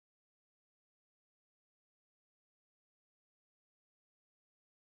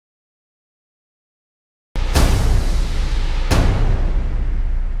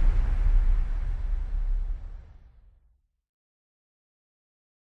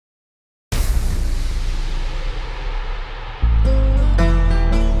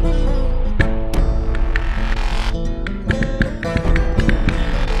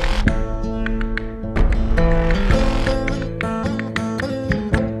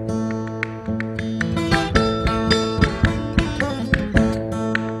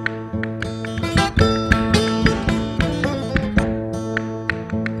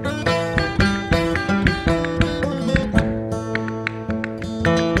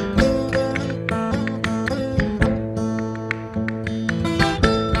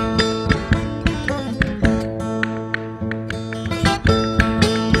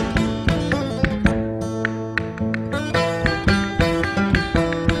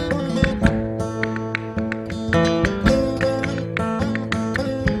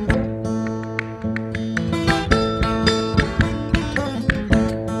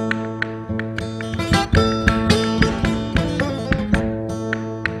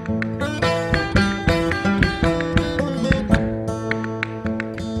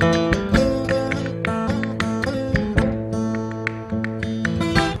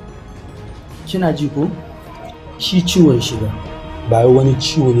kina ji ko shi ciwon shiga ba wani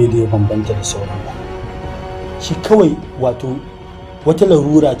ciwo ne da ya bambanta da sauran ba, shi kawai wato wata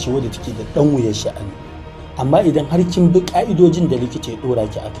larura ce wadda take da dan wuyar sha'ani, amma idan har kin bi ka'idojin da likita ya dora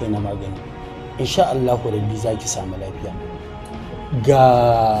ki akai na magani insha Allah rabbi za ki samu lafiya.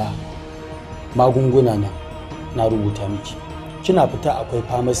 Ga magunguna na rubuta miki, kina fita akwai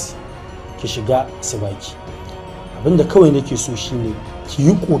pharmacy ki shiga su baki. Abinda kawai nake so shine ki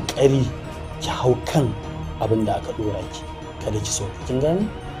yi kokari ki hau kan abinda aka dora ki, kada ki so kin gane?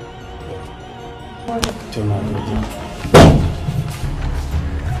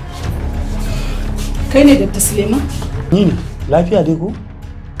 Kai ne Dr. Suleiman? Ni ne. Lafiya dai ko?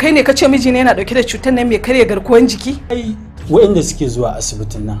 Kai ne kace mijina yana dauke da cutar nan mai karya garkuwar jiki? Ai waɗanda suke zuwa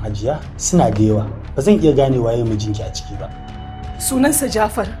asibitin nan Hajiya suna da yawa, ba zan iya gane waye mijinki a ciki ba. Sunansa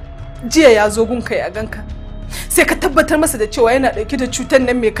Jafar. Jiya ya zo gun kai a ganka. Sai ka tabbatar masa da cewa yana dauke da cutar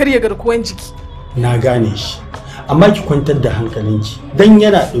nan mai karya garkuwar jiki. Na gane shi. Amma ki kwantar da hankalinki. Dan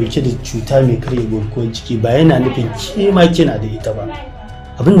yana dauke da cuta mai karya garkuwar jiki ba yana nufin ke ma kina da ita ba.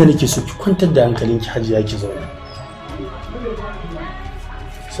 Abin da nake so ki kwantar da hankalinki Hajiya, ki zauna.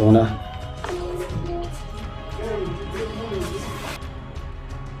 Zauna.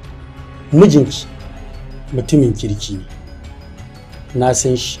 Mijinki mutumin kirki ne. Na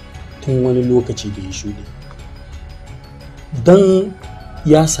san shi tun wani lokaci da ya shuɗe. Don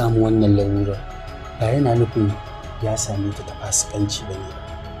ya samu wannan larurar ba yana nufin ya same ta fasikanci ba ne.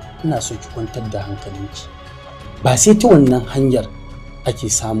 Ina so ki kwantar da hankalinki. Ba sai ta wannan hanyar ake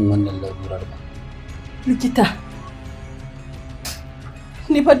samun wannan larurar ba. Likita,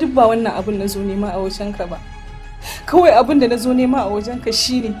 ni fa duk ba wannan abin na zo nema a wajenka ba. Kawai abin da na zo nema a wajenka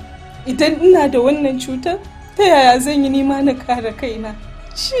shine idan ina da wannan cutar ta yaya zan yi nema na kare kaina,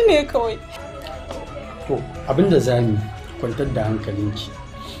 shine kawai. To abin da za mu kwantar da hankalinki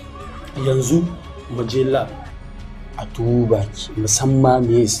yanzu mu je lab a duba ki musamman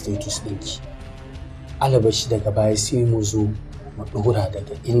me status ɗinki. Alabashi daga baya sai mu zo mu dora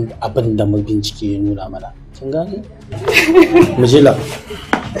daga inda abin da mu bincike ya nuna mana. Kin gane? Mu je lab.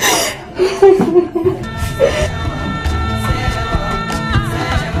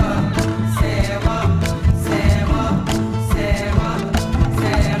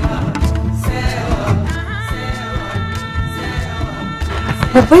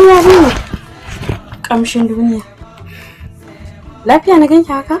 Babban yarinya kamshin duniya. Lafiya na ganki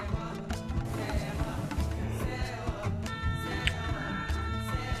haka?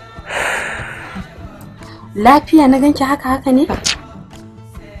 Lafiya na ganki haka ne?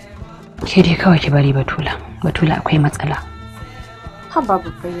 Ke dai kawai ki bari Batula. Batula akwai matsala. Haba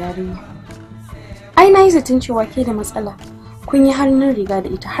babban yarinya. Ai na yi zaton cewa ke da matsala. Kun yi hannun riga da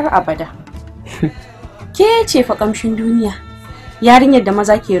ita har abada. Ke ce fa kamshin duniya. Yarinyar da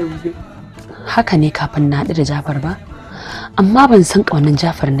maza ke rube. Haka ne kafin na haɗu da Jafar ba, amma ban san ƙaunar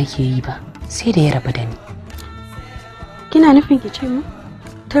Jafar nake yi ba, sai da ya rabu da ni. Kina nufin ki ce mu?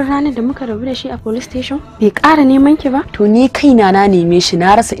 Tun ranar da muka rabu da shi a police station bai ƙara neman ki ba? To ni kaina na neme shi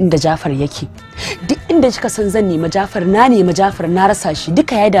na rasa inda Jafar yake. Duk inda kika san zan nemi Jafar na nemi Jafar na rasa shi,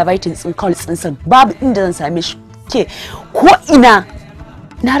 duka yayi diverting tsin calls ɗinsa babu inda zan same shi. Ke ko ina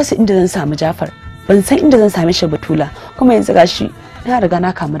na rasa inda zan samu Jafar. Ban san inda zan same shi Batula, kuma yanzu gashi na riga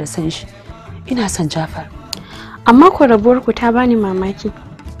na kamu da san shi. Ina son Jafar. Amma ko rabuwar ku ta bani mamaki.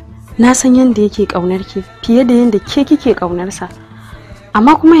 Na san yanda yake kaunar ki fiye da yanda ke kike kaunar sa.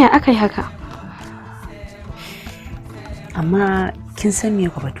 Amma kuma ya akai haka? Amma kin san me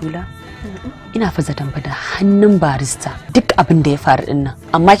ku Batula? Ina fa zaton da hannun barista duk abin da ya faru din nan.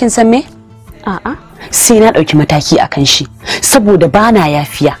 Amma kin san me? A'a. Sai na dauki mataki akan shi saboda bana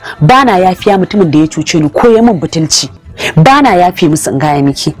yafiya mutumin da ya cuce ni ko ya min butulci. Bana yafe musu in gaya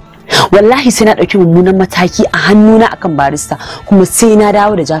miki. Wallahi sai na dauki mummunan mataki a hannuna akan barista, kuma sai na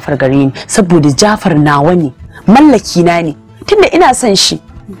dawo da Jafar gare ni saboda Jafar nawa ne, mallaki na ne, tunda ina son shi.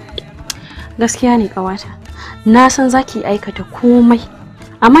 Gaskiya ne kawata. Na san zaki aikata komai.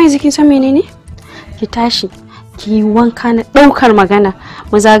 Amma yanzu kin san menene? Ki tashi, ki yi wanka na daukar magana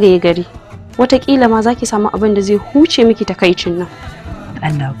mu zagaye gari. Wataƙila ma zaki samu abin da zai huce miki takaicin nan.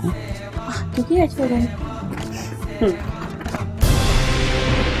 Allah ku. To kiyaye ce gani.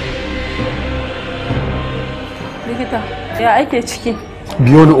 Likita, ya ake ciki?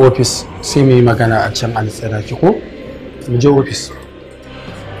 Biyo ni ofis sai mu yi magana a can altsira ki ko? Mu je ofis.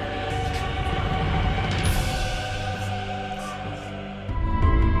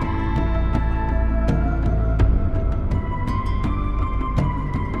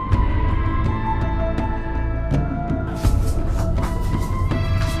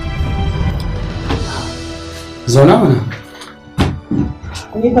 Zauna mana.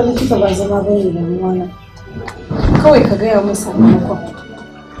 Ni fa likita ba zama bane da ruwana. Kawai ka gaya min sakamakon.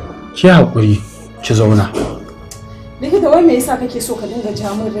 Ki haƙuri, ki zauna. Likita wai me yasa kake so ka dinga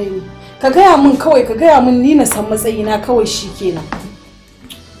ja min rai ne? Ka gaya min kawai, ka gaya min ni na san matsayina kawai shikenan.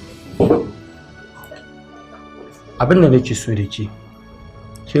 Abin da nake so da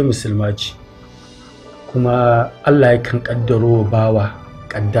ke musulma ce. Kuma Allah yakan kaddaro bawa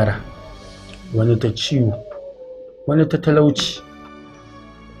kaddara. Wani ta ciwo, wani ta talauci.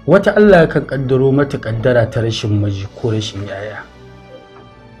 Wata Allah yakan kaddaro mata kaddara ta rashin miji ko rashin yaya.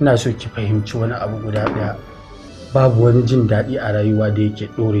 Ina so ki fahimci wani abu guda ɗaya. Babu wani jin daɗi a rayuwa da yake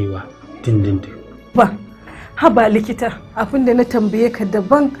ɗorewa dindindin. Ba, haba likita, abin da na tambaye ka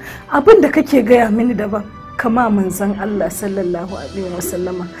daban, abin da kake gaya mini daban. Kama manzon Allah sallallahu alaihi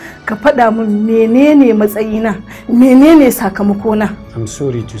wasallama ka faɗa min menene matsayina, menene sakamakona. I'm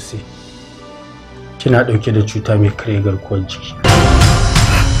sorry to say, kina ɗauke da cuta mai karya garkuwar jiki.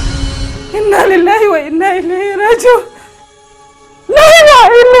 Inna lillahi wa inna ilaihi raji'un. La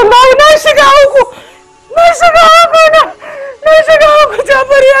ilaha illallah, na shiga uku.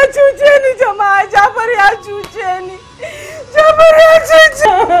 Jafar ya cuce ni jama'a, Jafar ya cuce ni.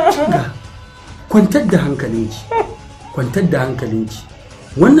 Kwantar da hankalinki.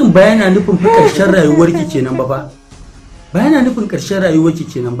 Wannan ba yana nufin ƙarshen rayuwarki kenan ba. Ba yana nufin ƙarshen rayuwarki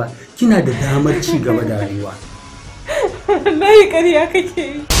kenan ba. Kina da damar ci gaba da rayuwa. Wallahi ƙarya kake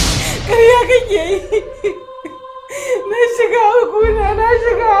yi. Na shiga hukuna,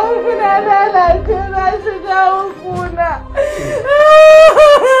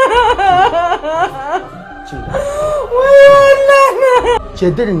 Ke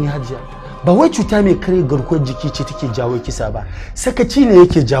dare ni Hajiya. Ba wai cuta mai karya garkuwar jiki ce take jawo kisa ba. Sakaci ne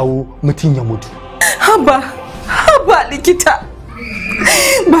yake jawo mutum ya mutu. Haba likita.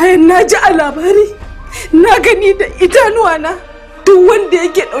 Bayan na ji a labari, na gani da idanuwana. Duk wanda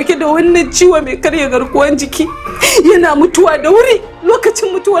yake dauke da wannan ciwo mai karya garkuwar jiki yana mutuwa da wuri,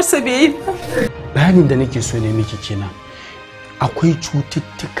 lokacin mutuwarsa bai yi. Bayanin da nake so ne miki kenan. Akwai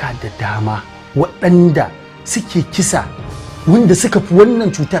cututtuka da dama waɗanda suke kisa, wanda suka fi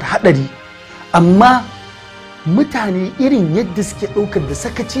wannan cutar haɗari, amma mutane irin yadda suke ɗaukar da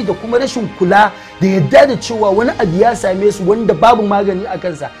sakaci da kuma rashin kula da yadda da cewa wani abu ya same su wanda babu magani a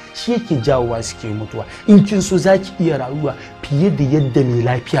kansa, shi yake jawowa suke mutuwa. In kin so za ki iya rayuwa fiye da yadda mai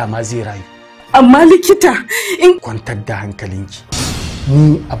lafiya ma zai rayu. Amma likita, in kwantar da hankalinki.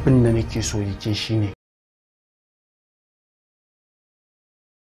 Ni abin da nake so yake shine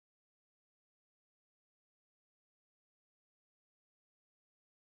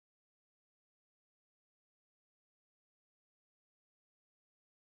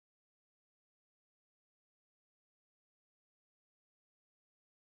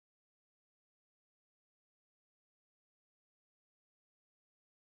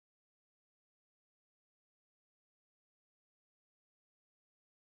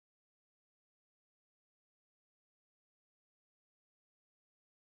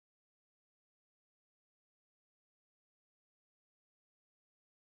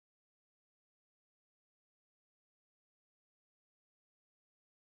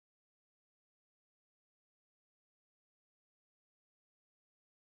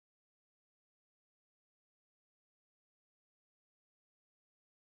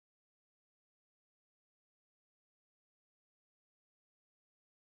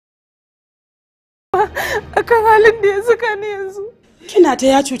akan halin da ya saka ni yanzu. Kina ta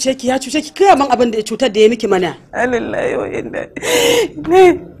ya cuce ki kai man abin da ya cutar da ya miki mana. Alillahi wa inna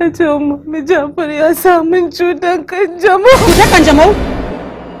ne ya ce mu Jafar ya samu cutar kanjamau. Cutar kanjamau?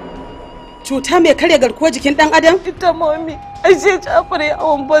 Cuta mai karya garkuwar jikin dan adam? Ita mami, ashe Jafar ya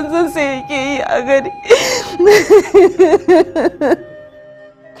awon banzan sai yake yi a gari.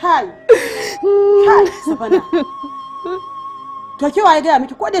 Kai Sabana. To ke waye gaya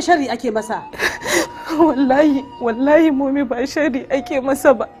miki ko da sharri ake masa? Wallahi mami ba sharri ake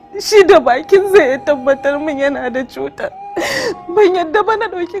masa ba. Shi da bakin zai ya tabbatar min yana da cuta. Ban yadda ba na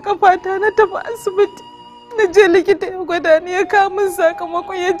ɗauki kafata na tafi asibiti. Na je likita ya gwada ni ya kawo min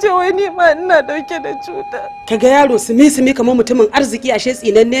sakamakon ya ce wai ni ma ina ɗauke da cuta. Kaga yaro sumi kamar mutumin arziki ashe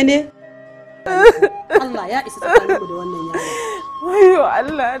tsinanne ne? Allah ya isa tsakaninmu da wannan yaro. Wayo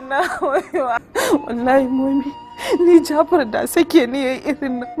Allah na wayo. Wallahi mami. Ni Jafar da sake ni yayi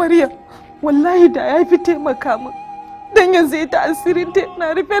irin na Maryam, wallahi da ya fi taimaka min. Dan yanzu ita asirin ta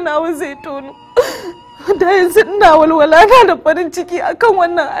na rufe nawa zai tono. Da yanzu ina walwala na da farin ciki akan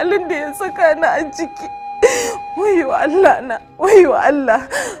wannan halin da ya saka ni a ciki. Wayo Allah na, wayo Allah.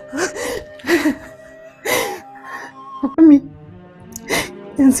 Mami,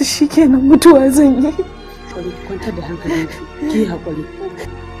 yanzu shikenan mutuwa zan yi. haƙuri, kwantar da hankalinki, ki haƙuri.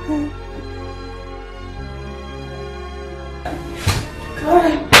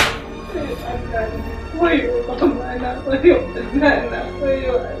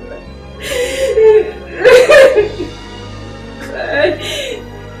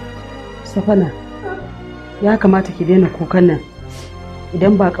 Safana, ya kamata ki daina kukan nan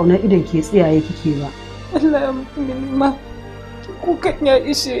idan ba ƙaunar idon ke tsiyaye kike ba. Allah ya mutumin ma, kukan ya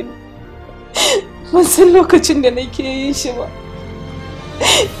ishe ni. Ban san lokacin da nake yin shi ba.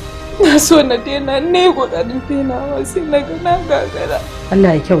 Na so na daina, ne ƙoƙarin dainawa sai na ga na gagara.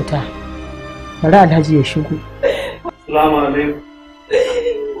 Allah ya kyauta. Bari Alhaji ya shigo. Assalamu alaikum.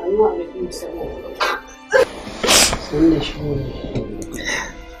 Wannan shigo ne.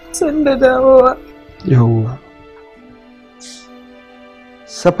 San da dawowa. Yawwa.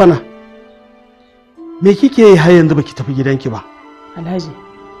 Safana, me kike yi har yanzu baki tafi gidanki ba? Alhaji,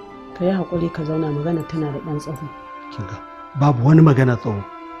 ka yi haƙuri ka zauna, magana tana da ɗan tsaho. Kinga, babu wani magana tsawo.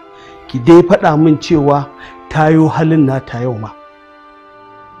 Ki dai faɗa min cewa tayo halin na ta yau ma.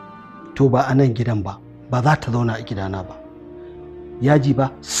 To ba a nan gidan ba, ba za ta zauna a gidana ba. Yaji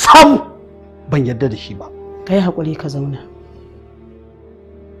ba, sam ban yarda da shi ba. Ka yi haƙuri ka zauna.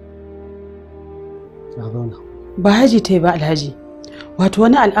 Na zauna. Ba haji ta yi ba Alhaji, wato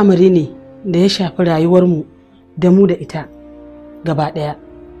wani al'amari ne da ya shafi rayuwarmu da mu da ita gaba ɗaya.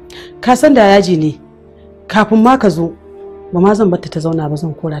 Ka san da yaji ne, kafin ma ka zo ba ma zan bata ta zauna ba,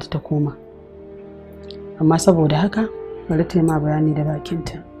 zan kora ta koma. Amma saboda haka bari ta yi ma bayani da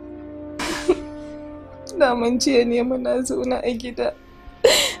bakinta. Daman jiya ne muna zauna a gida.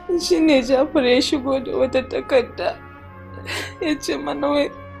 Shi ne Jafar ya shigo da wata takarda. Ya ce mana wai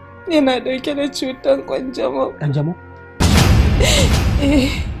yana dauke da cutar ƙanjamau. Ƙanjamau?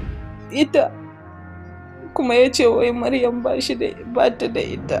 Ita. Kuma ya ce wai Maryam ba ta da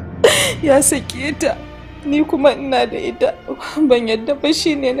ita. Ya sake ta. Ni kuma ina da ita. Ban yadda ba,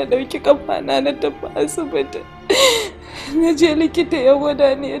 shi ne na ɗauki kafana na tafi asibiti. Na je likita ya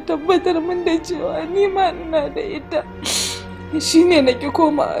gwada ni ya tabbatar min da cewa ni ma ina da ita. Shi ne na ki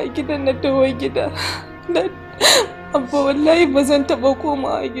koma a gidan, na taho gida. Abba wallahi ba zan taɓa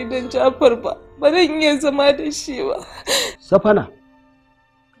komawa gidan Jafar ba. Ba zan iya zama da shi ba. Safana,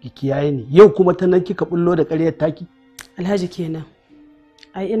 ki kiyaye ni. Yau kuma ta nan kika bullo da ƙaryar taki? Alhaji kenan.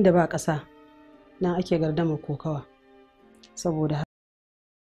 Ai inda ba ƙasa nan ake gardama kokawa. Saboda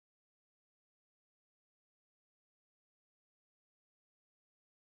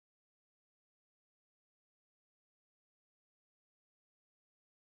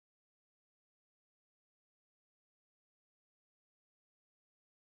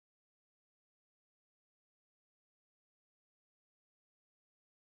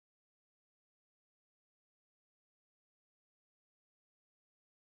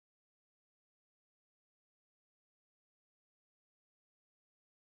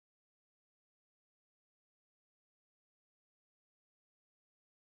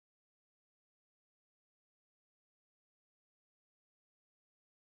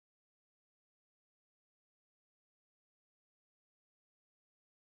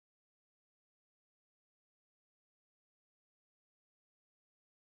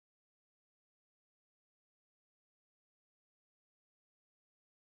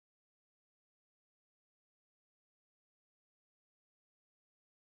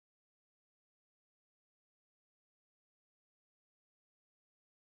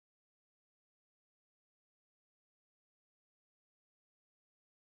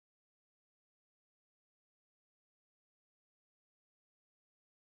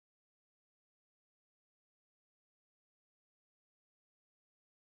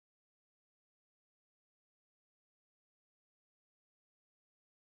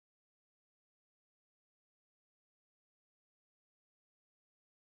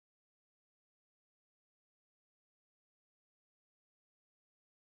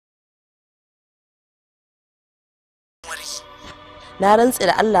na rantse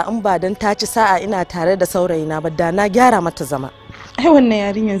da Allah in ba dan ta ci sa'a ina tare da saurayina ba da na gyara mata zama. Ai wannan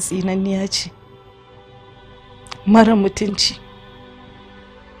yarinyar tsinanniya ce, mara mutunci.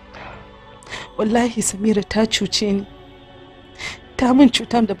 Wallahi Samira ta cuce ni, ta min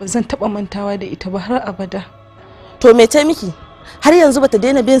cutar da ba zan taɓa mantawa da ita ba har abada. To me ta miki? Har yanzu bata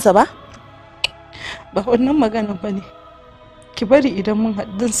daina bin sa ba? Ba wannan magana ba ne. Ki bari idan mun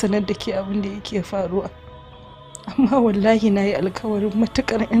haɗu sanar da ke abin da yake faruwa. Amma wallahi na yi alkawarin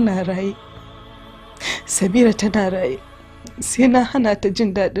matukar ina raye, Samira tana raye, sai na hana ta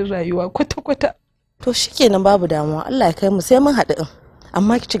jin daɗin rayuwa kwata-kwata. To shikenan babu damuwa, Allah ya kai mu sai mun haɗu.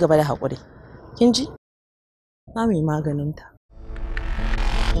 Amma ki ci gaba da haƙuri. Kin ji? Na mai maganinta.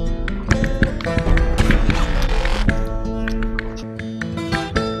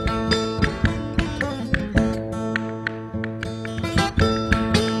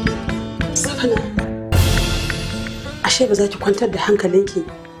 Safana, ashe ba za ki kwantar da hankalinki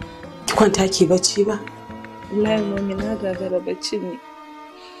ki kwanta ki bacci ba? Wallahi mami na gagara bacci ne.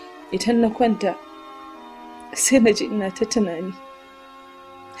 Idan na kwanta sai na ji ina ta tunani.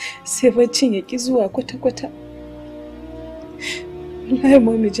 Sai baccin ya ki zuwa kwata-kwata. Wallahi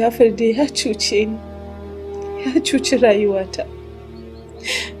mami Jafar dai ya cuce ni. Ya cuci rayuwata.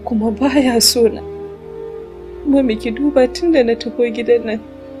 Kuma baya so na. Mami ki duba tunda na taho gidan nan.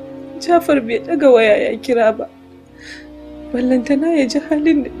 Jafar bai daga waya ya kira ba. Ballantana ya ji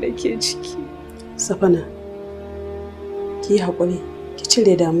halin da nake ciki. Safana, ki yi haƙuri, ki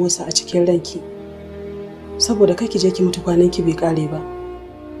cire damuwarsa a cikin ranki. Saboda kai ki je ki mutu kwananki bai ƙare ba.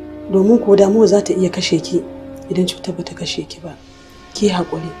 Domin ko damuwa za ta iya kashe ki idan cutar ba ta kashe ki ba. Ki yi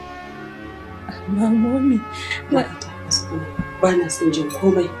haƙuri. Amma mami, ba na son jin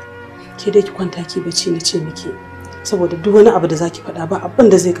komai. Ke dai ki kwanta ki bacci na ce miki. Saboda duk wani abu da za ki faɗa ba abin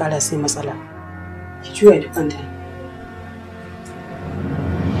da zai ƙara sai matsala. Ki juya ki kwanta.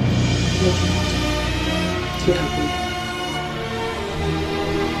 Ki haƙuri.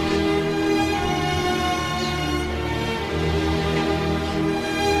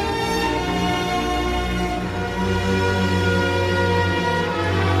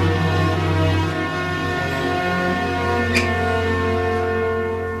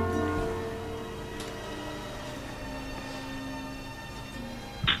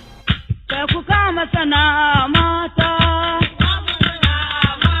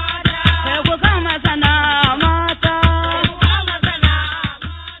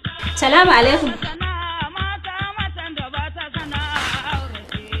 Salamu alaikum.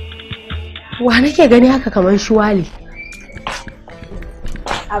 Wa nake gani haka kamar shuwali?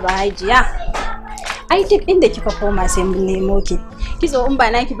 Aba Hajiya. Ai duk inda kika koma sai mun nemo ki. Kitso in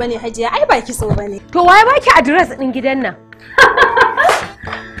ba naki bane Hajiya, ai ba kitso bane. To waye baki address din gidan nan?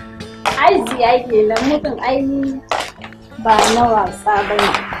 Ai ziya kenan mutum ai ba na wasa bane.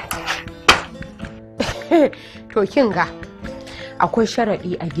 To kin ga akwai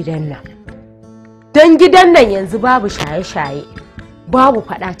sharaɗi a gidan nan. Don gidan nan yanzu babu shaye-shaye, babu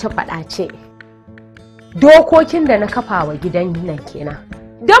faɗace-faɗace. Dokokin da na kafa wa gidan nan kenan.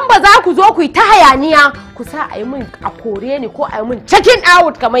 Don ba za ku zo ku yi ta hayaniya ku sa a yi min a kore ni ko a yi min checking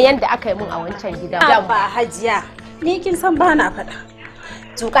out kamar yadda aka yi min a wancan gidan. Ba Hajiya, ni kin san ba na faɗa.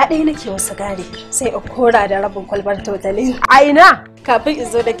 Tuka ɗaya nake wasu gare sai in kora da rabin kwalbar totalin. A ina? Kafin in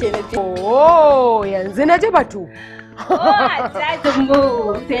zo da ke na Oh, yanzu na ji batu. Jajin mu.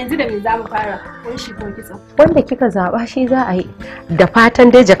 To yanzu da me za mu fara? Kun shi ko kitso. Wanda kika zaba shi za a yi. Da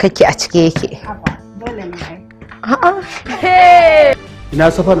fatan dai jakakki a cike yake. Haba, dole ne ai. A'a. Hey!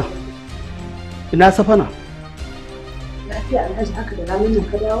 Ina Safana? Ina Safana? Lafiya Alhaji haka da ranar nan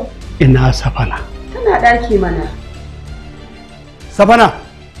ka dawo? Ina Safana? Tana ɗaki mana. Safana?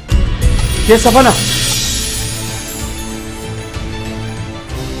 Ke Safana?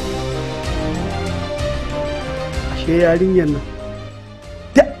 Ashe yarinyar nan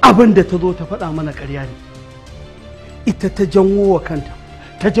duk abin da ta zo ta faɗa mana ƙarya ne. Ita ta janwo wa kanta,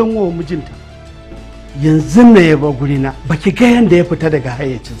 ta janwo wa mijinta. Yanzu na yaba gurina baki ga yanda ya fita daga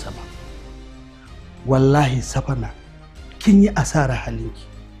hayyacinsa ba. Wallahi Safana kin yi asara halinki.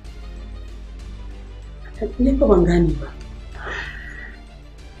 Ni ba ban gane ba.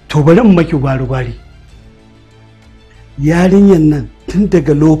 To bari in maki gwari-gwari. Yarinyar nan tun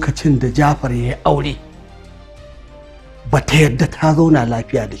daga lokacin da Jafar ya yi aure ba ta yadda ta zauna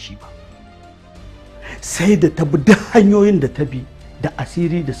lafiya da shi ba. Sai da ta bi duk hanyoyin da ta bi da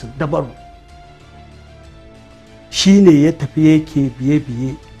asiri da su dabaru. Shi ne ya tafi yake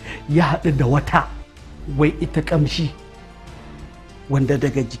biye-biye ya haɗu da wata wai ita ƙamshi wanda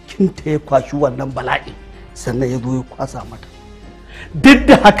daga jikinta ya kwashi wannan bala'i sannan ya zo ya kwasa mata. Duk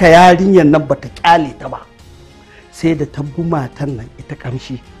da haka yarinyar nan bata kyale ta ba sai da ta bi matan nan ita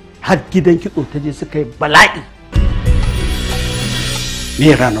ƙamshi har gidan kitso ta je suka yi bala'i.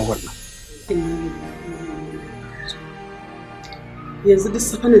 Me ranar wannan? Yanzu duk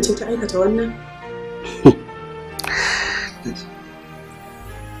Safana ce ta aikata wannan?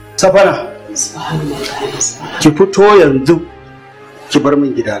 Safana, ki fito yanzu ki bar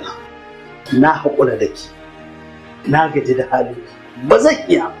min gidana. Na haƙura da ki, na gaji da hali, ba zan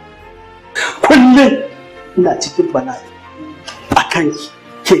iya. Kullum ina cikin bala'i a kanki,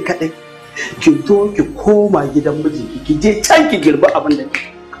 ke kaɗai. Ki zo ki koma gidan mijinki, ki je can ki girbi abin da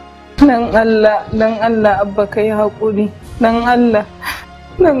ke. Dan Allah abba ka yi haƙuri, dan Allah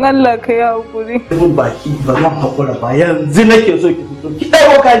ka yi haƙuri. Mun baki ba zan haƙura ba, yanzu nake so ki fito ki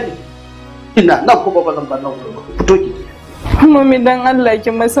ɗauko kanki. Ina nan kuma ba zan bar nan ba, fito ki. Mami dan Allah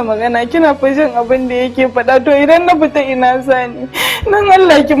ki masa magana, kina fashin abin da yake faɗa, to idan na fita ina sani. Dan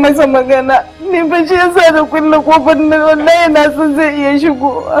Allah ki masa magana, ni fa shi yasa da kulle kofar nan wallahi na san zai iya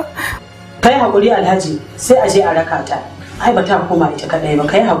shigowa. Kai hakuri Alhaji, sai a je a raka ta. Ai ba ta koma ita kadai ba,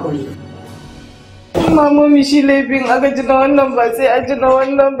 kai hakuri. Mami shi laifin aka ji na wannan ba sai a ji na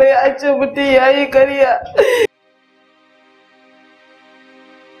wannan bai, a ce mutum yayi ƙarya.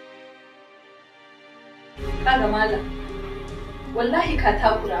 Kaga malam, wallahi ka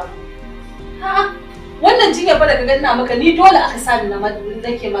takura mu. A'a, wannan jinya fa daga ganna maka ni dole aka sani na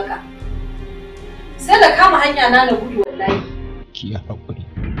nake maka. Sai da kama hanya na gudu wallahi. Ki hakuri.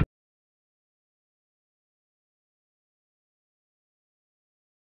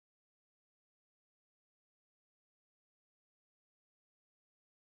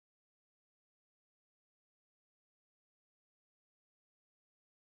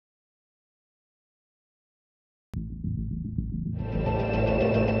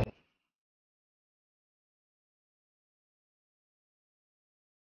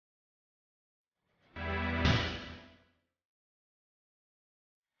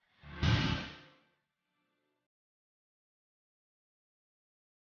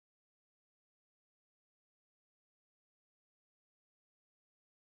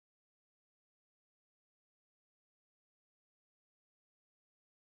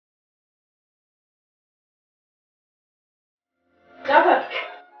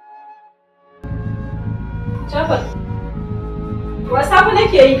 Jafar, wasa fa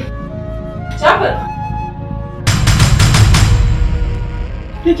nake yi. Jafar.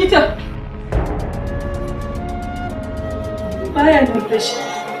 Likita. Baya numfashi.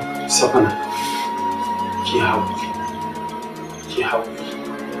 Sabon, ki haƙuri. Ki haƙuri.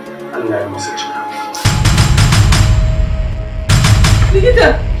 Allah ya masa cika. Likita,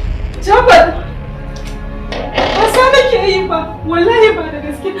 Jafar. Wasa nake yi fa, wallahi ba da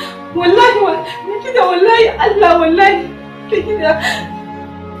gaske. Wallahi likita, wallahi Allah, wallahi likita.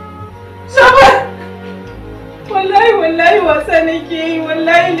 Sabon. Wallahi wasa nake yi,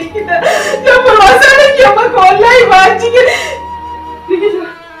 wallahi likita. Jafar wasa nake maka, wallahi ba a cikin likita.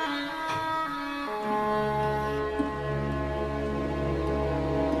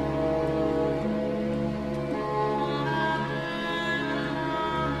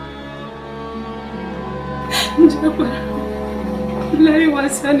 Jafar, wallahi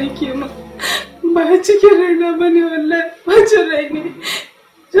wasa nake ma, ba a cikin raina ba ne, wallahi bacin rai ne.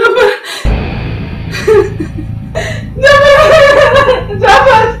 Jafar,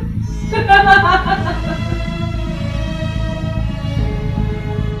 Jafar,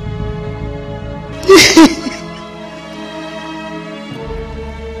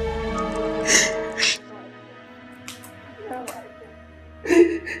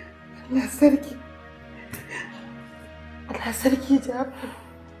 Allah sarki. Allah sarki Jafar.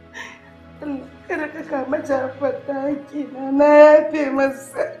 Allah kada ka kama Jafar da hakina, na yafe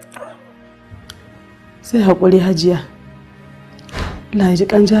masa. Sai haƙuri Hajiya. Allah ya ji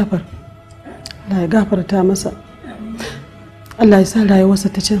kan Jafar. Allah ya gafarta masa. Allah ya sa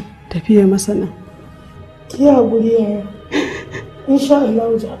rayuwarsa ta can tafiye masa nan. Ki haƙuri yaya. Insha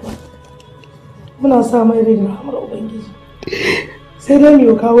Allah Jafar. Muna sa mai rai da rahmar Ubangiji. Sai dai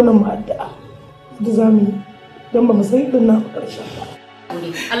mu kawo nan mu addu'a. Da zamu yi don ba mu san irin na ƙarshen ba.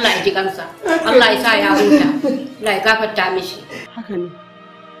 Allah ya ji kansa. Allah ya sa ya huta. Allah ya gafarta mishi. Haka ne.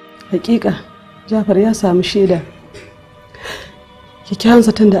 Hakika Jafar ya samu shaida. Kyakkyawan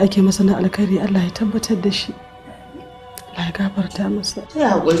zaton da ake masa na alkhairi Allah ya tabbatar da shi. Allah ya gafarta masa.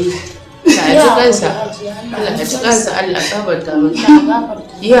 Ya haƙuri. Allah ya ji kansa. Allah ya ji kansa. Allah ya gafarta masa.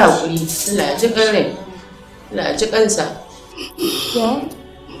 Ya haƙuri. Allah ya ji kansa. Allah ya ji kansa.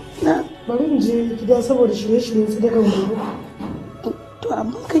 Ya, bari mu je gida saboda shirye-shiryen su daga gobe. To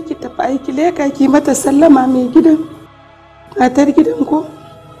amma kake tafi aiki leka ki mata sallama mai gidan. Matar gidan ko?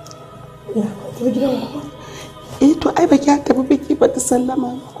 Ya, matar gidan ko? To ai baki tafi baki bata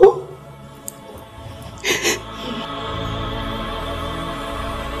sallama ko?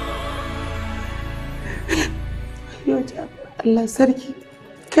 Yo Allah sarki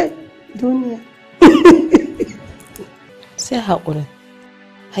kai duniya. Sai haƙuri.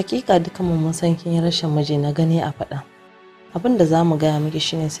 Hakika duka mun san kin yi rashin miji na gani a faɗa. Abin da za mu gaya miki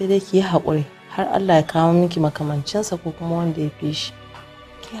shine sai dai ki yi haƙuri har Allah ya kawo miki makamancinsa ko kuma wanda ya fi shi.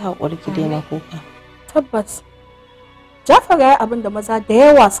 Ki haƙuri ki daina kuka. Tabbas. Jafar ya yi abin da maza da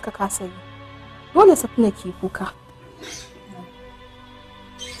yawa suka kasa yi. Dole Safina ki kuka.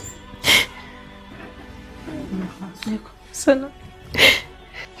 Sana.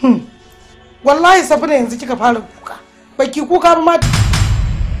 Wallahi Safina yanzu kika fara kuka. Baki kuka ba ma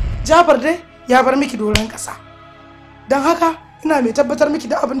Jafar dai ya bar miki doron kasa. don haka ina mai tabbatar miki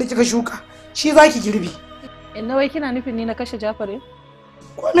da abin da kika shuka shi zaki girbi. Inna wai kina nufin ni na kashe Jafar?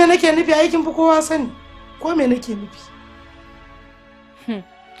 Ko me nake nufi aikin fi kowa sani. Ko me nake nufi?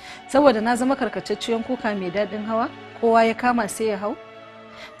 Saboda na zama karkatacciyar kuka mai daɗin hawa, kowa ya kama sai ya hau.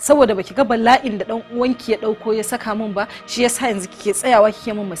 Saboda baki ga bala'in da dan uwanki ya dauko ya saka min ba, shi yasa yanzu kike tsayawa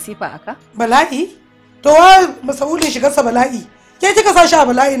kike min masifa aka? Bala'i? To wa masaulin shigarsa bala'i. Ke kika sa shi a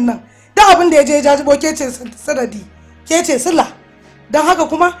bala'in nan. Da abin da ya je ya jajibo ke ce sanadi. Ke ce sila. Don haka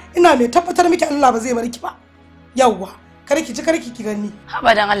kuma ina mai tabbatar miki Allah ba zai bar ki ba. Yawwa, karki ji karki ki gani.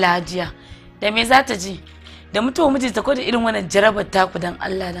 Haba dan Allah Hajiya. Da me za ta ji? Da mutuwa miji ta ko da irin wannan jarabar taku dan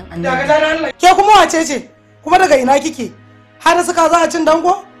Allah dan Allah. Ke kuma wace ce? Kuma daga ina kike? Har suka za a cin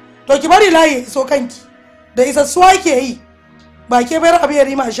dango? To ki bari layi iso kanki. Da isassuwa ke yi. Ba ke bayar abu ya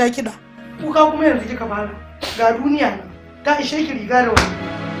rima a sha kiɗa. Kuka kuma yanzu kika fara. Ga duniya nan. Ta ishe ki riga da wani.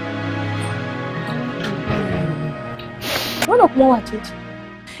 Wannan kuma wace ce?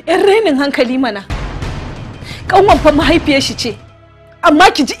 Yan rainin hankali mana. Kanwan fa mahaifiyar shi ce.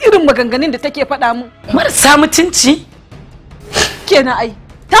 Amma ki ji irin maganganun da take faɗa mun. Marasa mutunci? Kenan ai.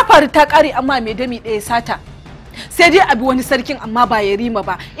 Ta faru ta ƙare amma mai dami ɗaya sata. Sai dai abi wani sarkin amma ba ya rima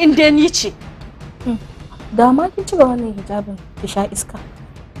ba. In dai ni ce. Da ma kin cire wannan hijabin ki sha iska.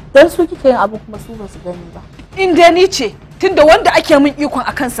 Dan su kike yin abu kuma su ba su gani ba. In dai ni ce tunda wanda ake min ikon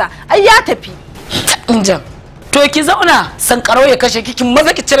a kansa ai ya tafi. Injan. To ki zauna sankarau ya kashe kikin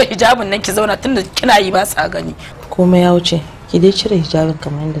maza ki cire hijabin nan ki zauna tunda kina yi ba sa gani. Komai ya wuce. Ki dai cire hijabin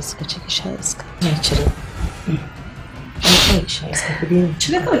kamar yadda suka ce ki sha iska. Ki cire. Ki sha iska ku dai.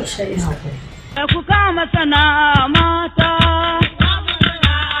 Cire kawai sha iska. Ku kama sana mata.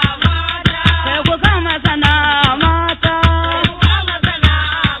 Ku kama sana mata.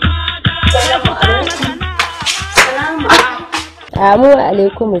 Salamu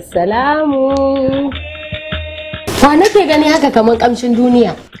alaikum salamu. Wa nake gani haka kamar kamshin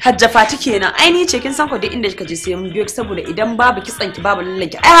duniya? Hajja Fati kenan. Ai ni ce kin san ko duk inda kika je sai mun biyo ki saboda idan babu kitsan ki babu lallan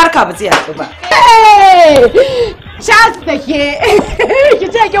ki ai harka ba zai haɗu ba. Shas take. Ki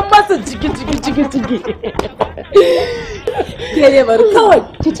ce kin masa ciki. Ke ne bari kawai.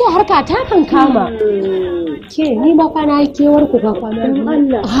 Ki ce harka ta kan kama. Ke ni ma fa na kewar ku ga kwana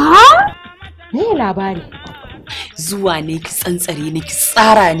Allah. Ha? Me labari? Zuwa ne ki tsantsare ni ki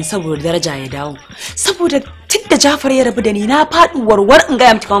tsara ni saboda daraja ya dawo. Saboda tunda Jafar ya rabu da ni na faɗi warwar in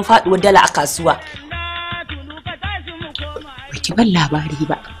ga miki kan faɗuwar dala a kasuwa. Baki ban labari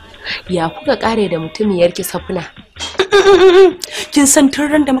ba. Ya kuka kare da mutumiyar ki Safuna? Kin san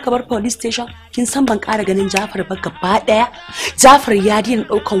tun ran da muka bar police station kin san ban ƙara ganin Jafar ba gaba daya. Jafar ya dina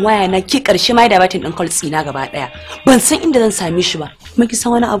daukan waya na ki karshe mai da batin din calls na gaba daya. Ban san inda zan same shi ba. Kuma kin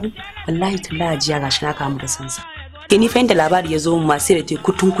san wani abu? Wallahi tallahi jiya gashi na kamu da sansa. Ke ni fa inda labari ya zo mu masu da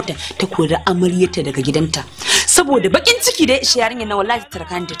kutun ta kori amaryarta daga gidanta. Saboda bakin ciki da ya ishe yarinyar nan wallahi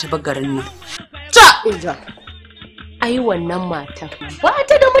tarkanta ta bagarin nan. Ta inja. Ai wannan mata ba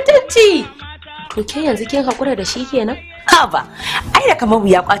ta da mutunci. To ke yanzu kin hakura da shi kenan? Ha ba. Ai da kamar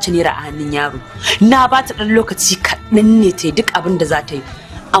ya kwace naira a hannun yaro. Na ba ta dan lokaci kaɗan ne ta duk abin da za ta yi.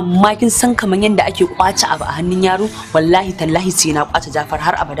 Amma kin san kamar yadda ake kwace abu a hannun yaro wallahi tallahi sai na kwace Jafar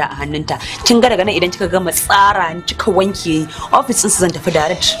har abada a hannunta. Kin ga daga nan idan kika gama tsara ni kika wanke office din su zan tafi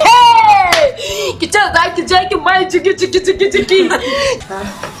direct. Ki ce za ki je ki mai ciki.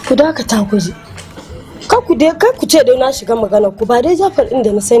 Ku dakata ku ji. Kar ku ce dai na shiga magana ku ba dai Jafar din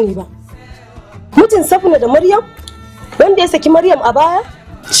da na sani ba. Mijin Safuna da Maryam wanda ya saki Maryam a baya?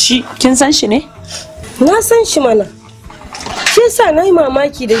 Shi kin san shi ne? Na san shi mana. Shi yasa na yi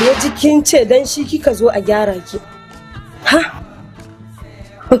mamaki da ya jikin ce dan shi kika zo a gyara ki. Ha?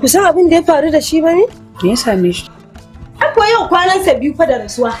 Ba ku san abin da ya faru da shi ba ne? Me ya same shi? Akwai yau kwanansa biyu fa da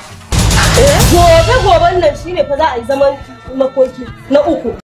rasuwa. Goben nan shine fa za a yi zaman makoki na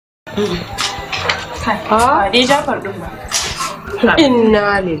uku. Dai Jafar din ba.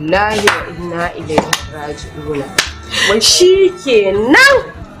 Inna lillahi wa inna ilaihi raji'un. Wai shi kenan.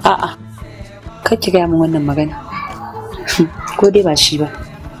 A'a. Kar ki ga min wannan magana. Ko dai ba shi ba.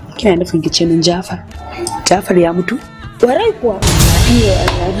 Kina nufin ki ce min Jafar? Jafar ya mutu? Warai kuwa.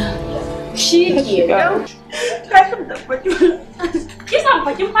 Shi kenan. Kisan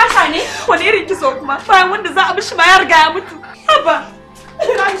fakin fata ne? Wani irin kiso kuma? Bayan wanda za a mishi ma ya riga ya mutu. Haba.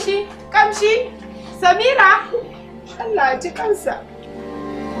 Kamshi. Samira. Allah ji kansa.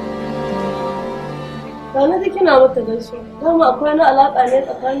 Kana da kina mata gaisuwa. Dama akwai na alaka ne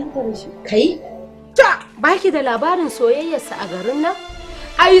tsakanin ta da shi. Kai? Ta, baki da labarin soyayyarsa a garin nan?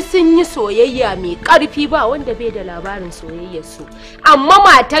 Ai sun yi soyayya mai ƙarfi ba wanda bai da labarin soyayyarsu. Amma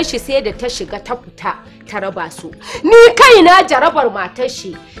matar shi sai da ta shiga ta fita ta raba su. Ni kaina jarabar matar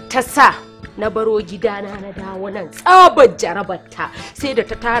shi ta sa na baro gidana na dawo nan tsabar jarabarta sai da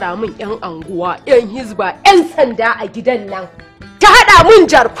ta tara min 'yan anguwa 'yan hizba 'yan sanda a gidan nan ta haɗa min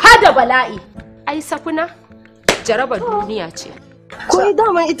jarfa da bala'i. Ai Safina jarabar duniya ce. Ko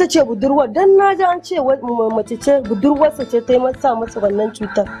daman ita ce budurwar dan na ji an ce mace ce budurwarsa ce ta yi masa wannan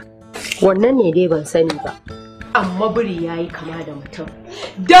cutar. Wannan ne dai ban sani ba. Amma biri ya yi kama da mutum.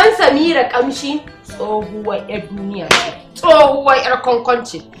 Don Samira kamshi tsohuwar 'yar duniya ce. Tsohuwar 'yar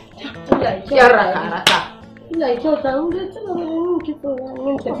kwankwanci. 'Yar raka-raka.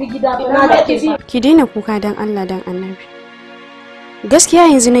 Ki daina kuka don Allah don Annabi. Gaskiya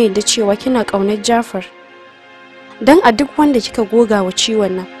yanzu na yadda cewa kina ƙaunar Jafar. Don a duk wanda kika goga wa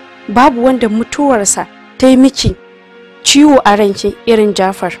ciwon nan, babu wanda mutuwarsa ta yi miki ciwo a ranki irin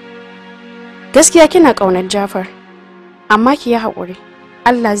Jafar. Gaskiya kina ƙaunar Jafar, amma ki yi haƙuri.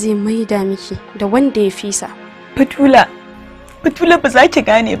 Allah zai maida miki da wanda ya fisa. Batula ba za ki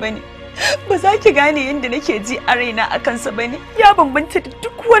gane ba ne. Ba za ki gane yadda nake ji a raina a kansa ba ne. Ya bambanta da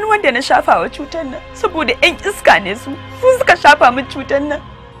duk wani wanda na shafa wa cutar nan. Saboda 'yan iska ne su suka shafa min cutar nan.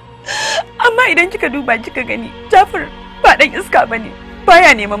 Amma idan kika duba kika gani, Jafar ba ɗan iska ba ne.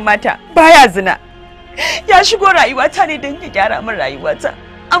 Baya neman mata, baya zina. Ya shigo rayuwata ne don ya gyara min rayuwata.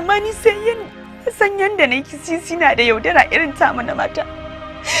 Amma ni sai san yadda na kisisi na da yaudara irin ta mana mata.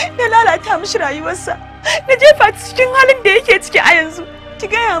 Na lalata mishi rayuwarsa. Na jefa cikin halin da yake ciki a yanzu. Ki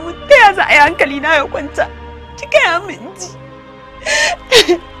gaya min ta ya za a yi hankali na ya kwanta. Ki gaya min ji.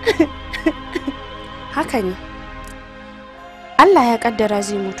 Haka ne. Allah ya kaddara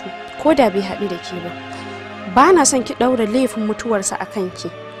zai mutu ko da bai haɗu da ke ba. Ba na son ki ɗaura laifin mutuwarsa a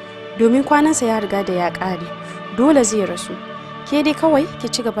kanki. Domin kwanansa ya riga da ya ƙare. Dole zai rasu. Ke dai kawai ki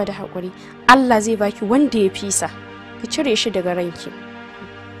ci gaba da haƙuri. Allah zai baki wanda ya fisa. Ki cire shi daga ranki.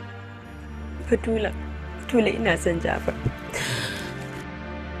 Batula ina son Jafar.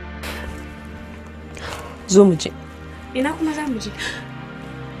 Zo mu je. Ina kuma za mu je?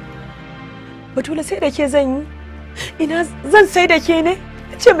 Batula sai da ke zan yi. Ina zan sai da ke ne?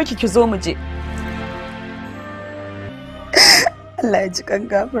 Ce miki ki zo mu je. Allah ya ji kan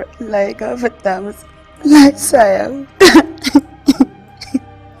Gafar, Allah ya gafarta masa. Allah ya sa ya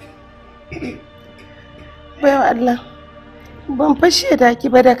Bayan Allah, ban fashe da ki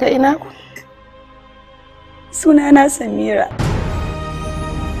ba daga ina ku. Sunana Samira.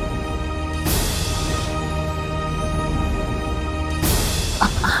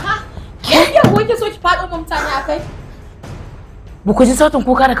 Yayya ko ke so ki faɗo mutane akai? Ba ku ji sautin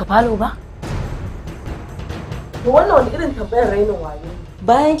kuka daga falo ba? To wannan wani irin tambayar rainin wayo?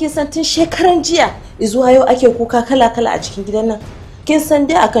 Bayan kin san tun shekaran jiya zuwa yau ake kuka kala-kala a cikin gidan nan. Kin san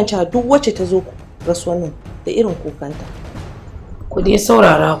dai akan cewa duk wacce ta zo rasuwan nan da irin kukanta. Ku dai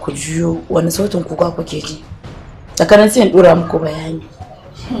saurara ku jiyo wani sautin kuka kuke ji. Tsakanin sai in dora muku bayani.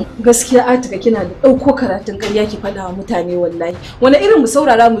 Gaskiya Atika kina da ɗauko karatun ƙarya ki faɗa wa mutane wallahi. Wani irin mu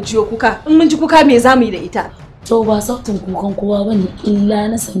saurara mu jiyo kuka? In mun ji kuka me za mu yi da ita? To ba sautin kukan kowa bane illa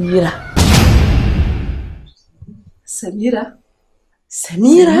na Samira. Samira?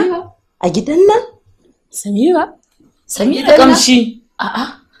 Samira? A gidan nan? Samira? Samira kamshi.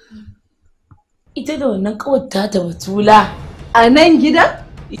 A'a. Ita da wannan kawata ta Batula. A nan gidan?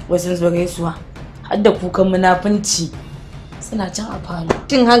 Wasu zuwa gaisuwa. Har da kukan munafunci. Suna can a falo.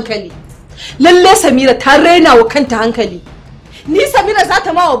 Tin hankali. Lalle Samira ta raina wa kanta hankali. Ni Samira za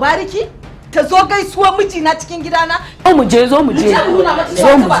ta ma wa bariki? Ta zo gaisuwar mijina cikin gidana? Zo mu je. Zo mu je.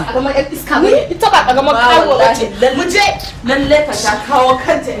 Ita ba karamar ƴar iska ba. Ita ba karamar kawo ba ce. Mu je. Lalle ka ta kawo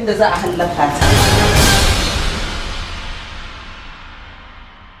kanta inda za a hallaka ta.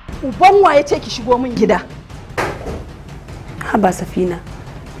 Uban waye ce ki shigo min gida? Haba Safina,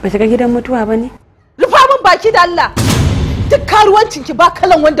 ba ta ga gidan mutuwa ba ne? Rufa min baki da Allah. Duk karuwancinki ba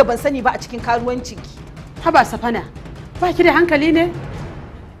kalan wanda ban sani ba a cikin karuwancinki. Haba Safana, ba ki da hankali ne?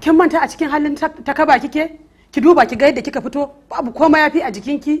 Kin manta a cikin halin ta kaba kike? Ki duba ki ga yadda kika fito, babu komai yafi a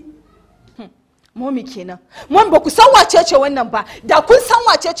jikinki. Momi kenan. Mom ba ku san wace ce wannan ba. Da kun san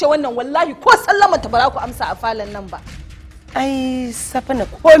wace ce wannan wallahi ko sallama ta bara ku amsa a falon nan ba. Ai Safana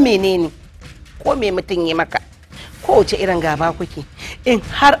ko menene? Ko me mutun yi maka? Kowace irin gaba kuke, in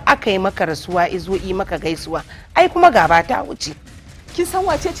har aka yi maka rasuwa izo yi maka gaisuwa, ai kuma gaba ta wuce. Kin san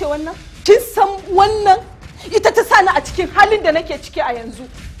wace ce wannan? Kin san wannan? Ita ta sani a cikin halin da nake ciki a yanzu.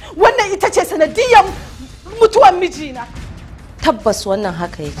 Wannan ita ce sanadiyar mutuwan mijina. Tabbas wannan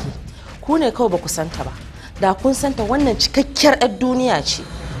haka yake. Ku ne kawai ba ku santa ba. Da kun santa wannan cikakkiyar 'yar duniya ce.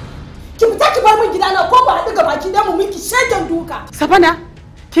 Ki fita ki bar min gidana ko ba haɗu gaba ki da mu miki shegen duka. Safana,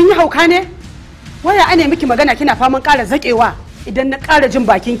 kin yi hauka ne? Waya ane miki magana kina faman ƙara zaƙewa, idan na ƙara jin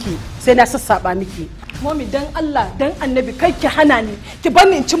bakinki sai na sassaba miki. Momi dan Allah dan Annabi kai ki hana ni ki bar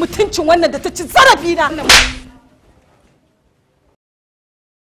ni in ci mutuncin wannan da ta ci zarafi na.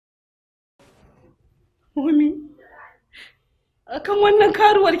 Momi akan wannan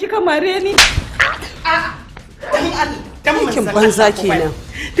karuwar kika mare ni. Aikin banza kenan.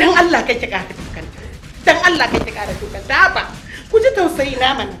 Dan Allah kai ki ƙara dukan. Dan Allah kai ki ƙara dukan. Da ba ku ji tausayi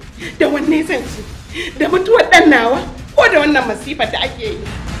na mana. Da wanne zan ci? Da mutuwar dan nawa ko da wannan masifar da ake yi?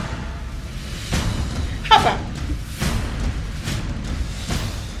 Haba.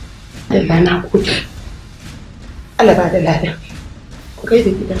 Allah na kuɗi. Allah ba da lada. Ku kai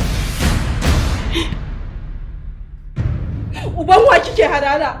da gidan. Uban wa kike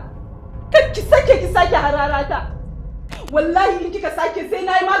harara? Kar ki sake harara ta. Wallahi in kika sake sai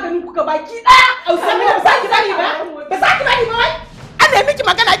nayi maganin ku baki daya. Ausami ba za ki bari ba. Ba za ki bari ba wai. Ana yi miki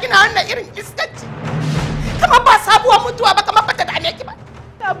magana kina wannan irin iskanci. Kamar ba sabuwar mutuwa ba kamar bata dame ki ba.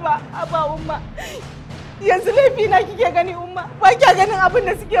 Aba umma. Yanzu laifi na kike gani umma. Ba kya ganin abin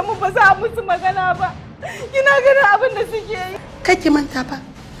da suke mun ba za a musu magana ba. Kina ganin abin da suke yi. Kai ki manta ba.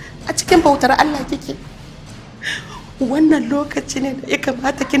 A cikin bautar Allah kike. Wannan lokaci ne da ya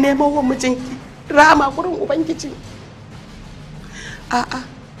kamata ki nemo wa mijinki rama gurin ubangiji. A'a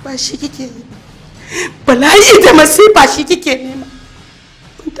ba shi kike yi. Bala'i da masifa shi kike nema.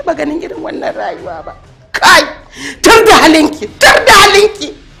 Mun taba ganin irin wannan rayuwa ba. Kai, tar da halinki.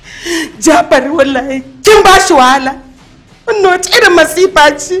 Jafar wallahi kin ba shi wahala. Wannan wace irin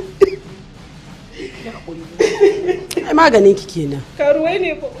masifa ce? Ai maganin ki kenan. Karuwai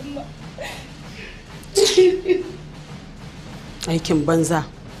ne fa umma. Aikin banza.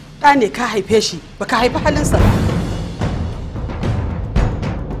 Da ne ka haife shi baka haifi halinsa ba.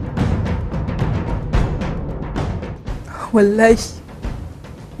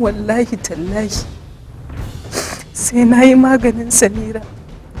 Wallahi tallahi sai na yi maganin Samira,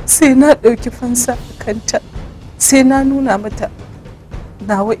 sai na ɗauki fansa a kanta, sai na nuna mata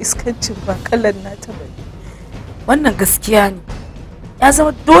nawa iskancin ba kalan nata ba. Wannan gaskiya ne, ya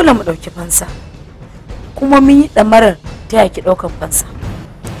zama dole mu ɗauki fansa, kuma mun yi ɗamarar ta yaki ɗaukan fansa.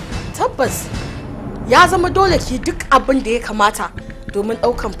 Tabbas ya zama dole ki duk abin da ya kamata domin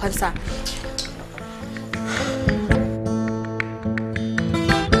ɗaukan fansa.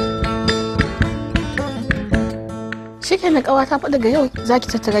 Shi kenan ƙawata fa daga yau za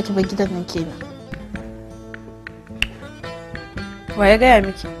ki tattara ki bar gidan nan kenan. Wa ya gaya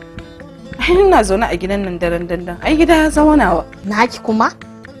miki? Ai ina zaune a gidan nan daren dandan. Ai gida ya zama nawa. Naki kuma?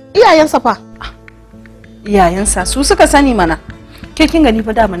 Iyayensa fa? Iyayensa su suka sani mana. Ke kin gani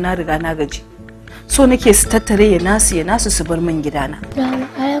fa daman na riga na gaji. So nake su tattare ya nasu su bar min gidana.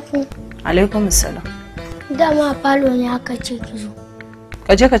 Alaikum. Alaikum assalam. Dama falo ne aka ce ki zo.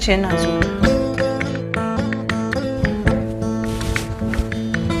 Ka je ka ce ina zo.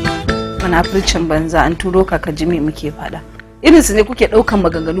 Munafurcin banza an turo ka ji me muke fada. Irin su ne kuke daukan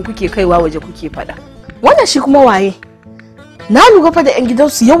maganganu kuke kaiwa waje kuke fada. Wannan shi kuma waye? Na lura fa da yan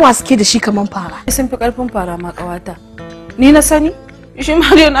gidansu yawa suke da shi kaman fara. Sun fi karfin fara ma kawata. Ni na sani? Shi ma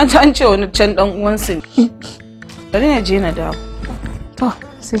dai na an ce wani can dan uwansu ne. Bari na je na dawo. To,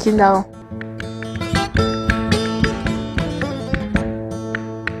 sai kin dawo.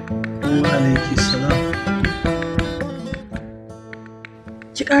 Alaiki salam.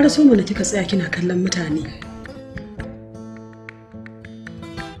 Ki ƙara so mana kika tsaya kina kallon mutane.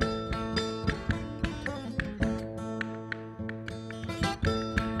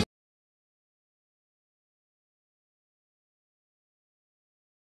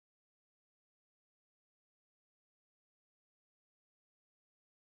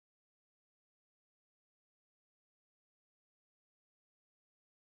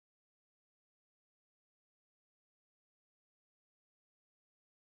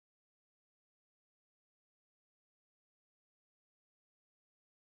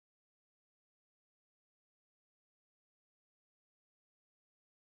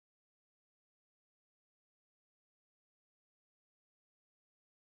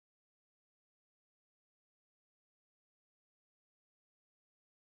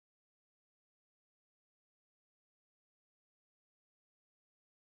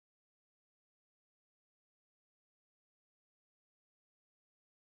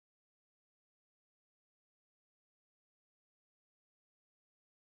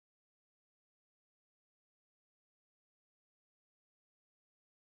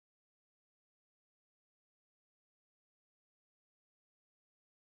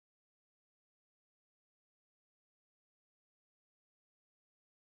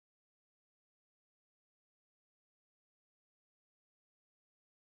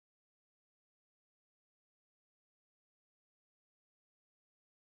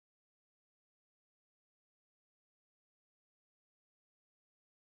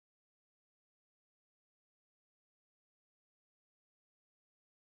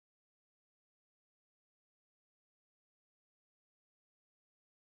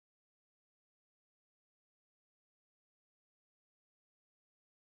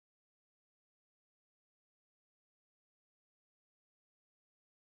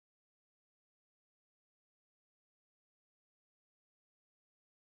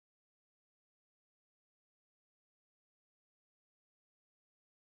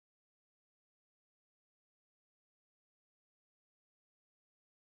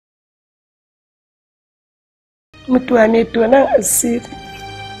 mutuwa mai tonan asiri.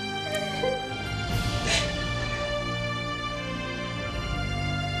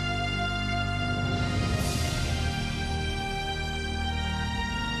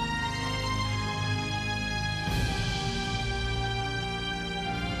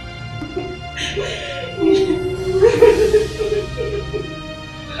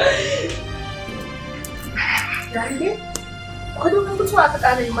 Dande, kudin mutuwa ka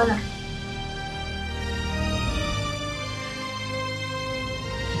ƙara yi mana.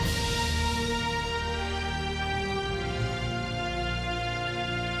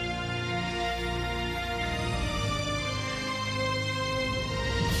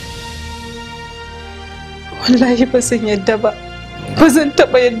 Wallahi ba zan yadda ba. Ba zan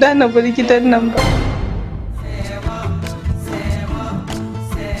taɓa yadda na bar gidan nan ba.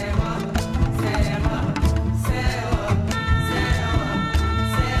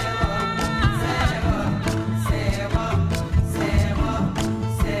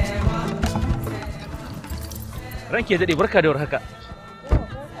 Ranke daɗe barka da warhaka.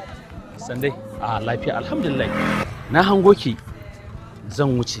 Sandai a lafiya alhamdulillah. Na hango ki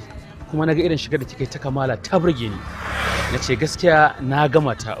zan wuce kuma naga irin shigar da kika ta kamala ta burge ni. Na ce gaskiya na ga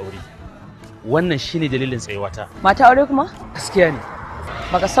mata aure. Wannan shine dalilin tsayuwata. Mata aure kuma? Gaskiya ne.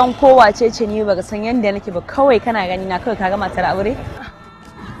 Baka san ko wace ce ni baka san yanda nake ba kawai kana gani na kawai kaga matar aure?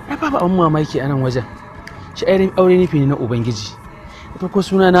 Ai babu abin mamaki a nan wajen. Shi aure nufi ne na Ubangiji. Farko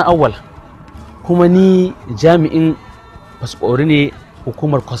suna na Awwal. Kuma ni jami'in fasfori ne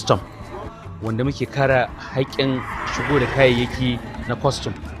hukumar custom wanda muke kara haƙƙin shigo da kayayyaki na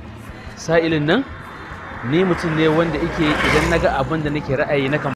custom. Sa'ilin nan ni mutum ne wanda yake idan naga abin da nake ra'ayi na